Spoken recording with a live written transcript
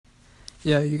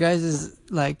Yeah, you guys'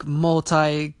 like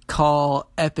multi-call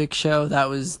epic show, that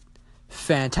was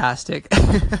fantastic.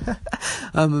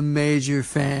 I'm a major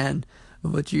fan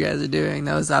of what you guys are doing.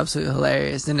 That was absolutely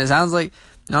hilarious. And it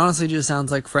honestly just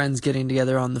sounds like friends getting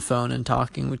together on the phone and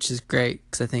talking, which is great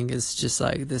because I think it's just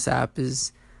like this app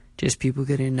is just people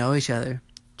getting to know each other.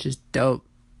 Just dope.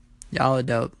 Y'all are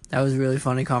dope. That was a really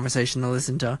funny conversation to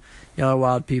listen to. Y'all are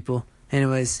wild people.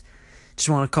 Anyways, just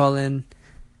want to call in.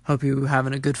 Hope you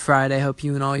having a good Friday. Hope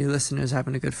you and all your listeners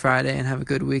having a good Friday and have a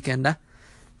good weekend.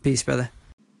 Peace, brother.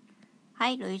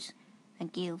 Hi, Luis.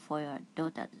 Thank you for your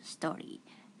daughter's story.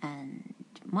 And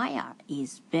Maya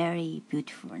is very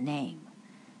beautiful name.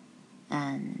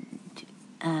 And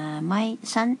my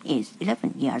son is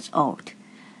 11 years old.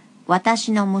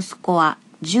 私の息子は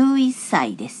11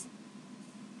歳です。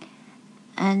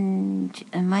And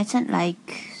my son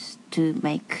likes to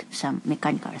make some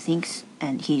mechanical things,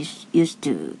 and he used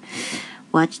to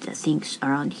watch the things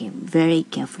around him very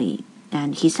carefully.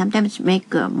 And he sometimes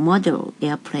make a model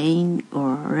airplane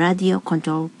or radio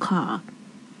control car.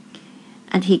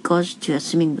 And he goes to a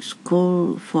swimming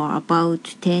school for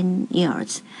about 10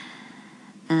 years.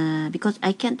 Because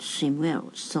I can't swim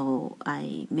well, so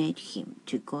I made him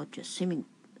to go to a swimming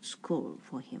school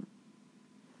for him.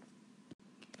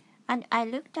 And I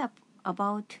looked up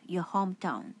about your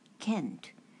hometown,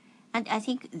 Kent, and I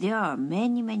think there are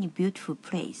many, many beautiful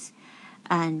places.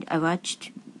 And I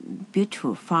watched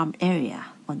beautiful farm area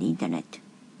on the internet.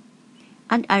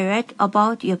 And I read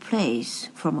about your place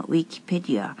from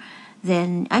Wikipedia.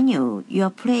 Then I knew your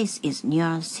place is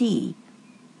near sea.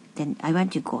 Then I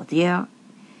went to go there.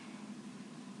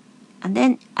 And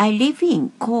then I live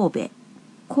in Kobe.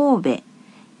 Kobe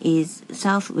is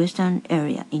southwestern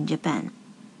area in Japan.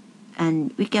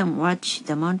 And we can watch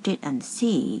the mountain and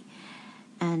sea.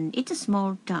 And it's a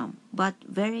small town, but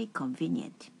very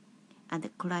convenient. And the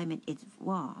climate is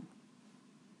warm.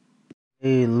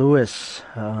 Hey, Lewis.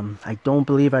 I don't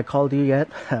believe I called you yet,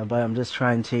 but I'm just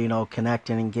trying to,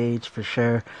 connect and engage for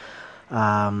sure.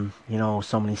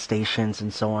 So many stations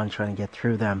and so on, trying to get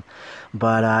through them.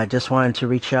 But I just wanted to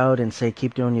reach out and say,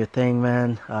 keep doing your thing,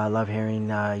 man. I love hearing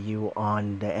you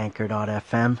on the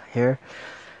Anchor.fm here.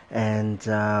 And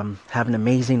have an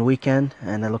amazing weekend.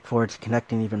 And I look forward to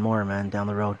connecting even more, man, down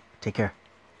the road. Take care.